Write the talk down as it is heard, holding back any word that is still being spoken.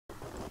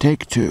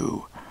Take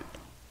two.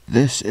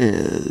 This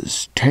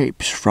is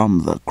Tapes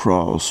from the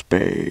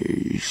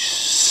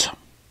Crawlspace.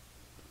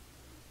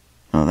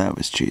 Oh, that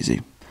was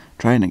cheesy.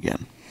 Trying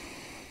again.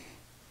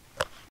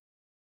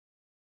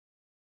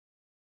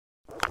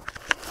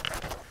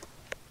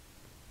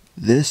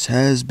 This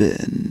has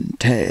been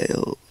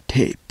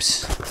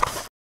Tapes.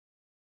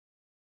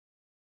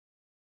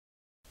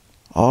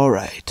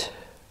 Alright,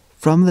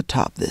 from the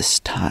top this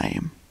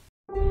time.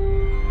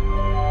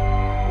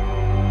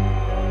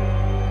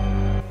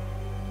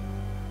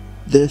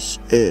 This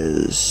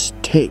is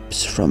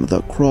Tapes from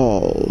the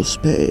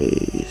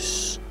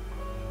Crawlspace,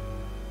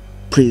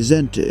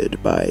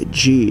 presented by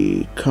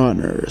G.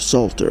 Connor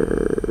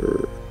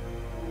Salter.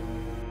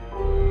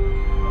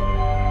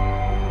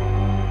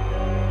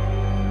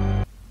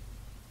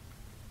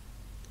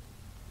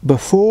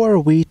 Before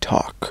we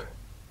talk.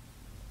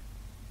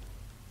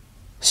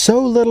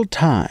 So little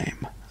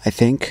time, I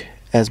think,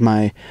 as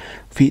my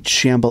feet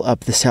shamble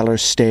up the cellar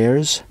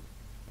stairs.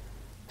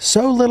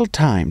 So little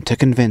time to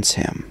convince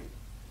him.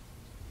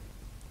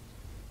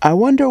 I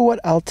wonder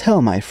what I'll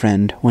tell my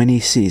friend when he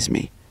sees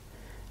me,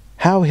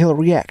 how he'll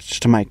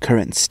react to my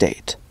current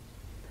state.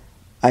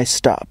 I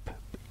stop,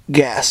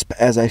 gasp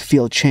as I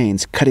feel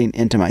chains cutting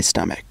into my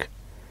stomach.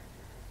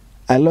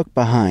 I look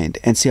behind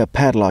and see a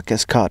padlock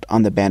is caught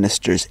on the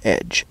banister's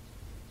edge.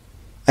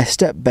 I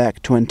step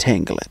back to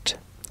untangle it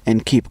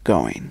and keep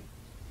going.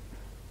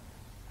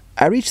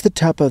 I reach the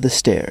top of the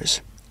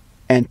stairs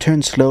and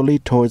turn slowly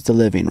towards the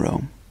living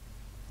room.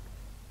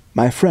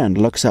 My friend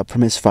looks up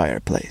from his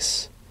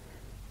fireplace.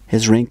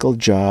 His wrinkled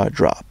jaw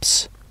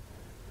drops.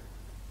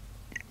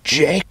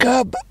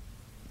 Jacob?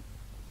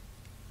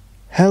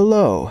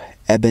 Hello,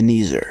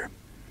 Ebenezer.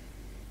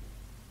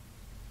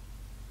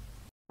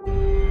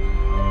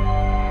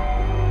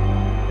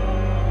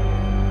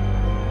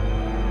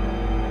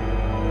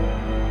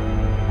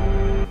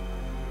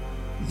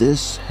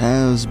 This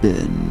has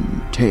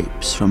been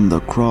Tapes from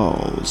the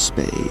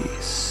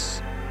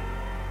Crawlspace,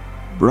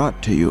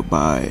 brought to you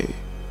by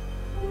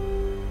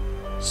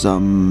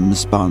some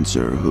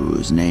sponsor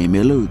whose name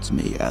eludes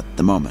me at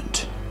the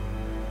moment.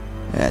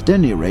 At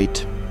any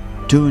rate,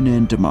 tune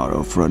in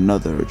tomorrow for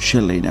another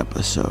chilling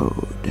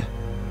episode.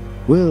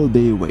 We'll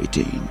be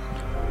waiting.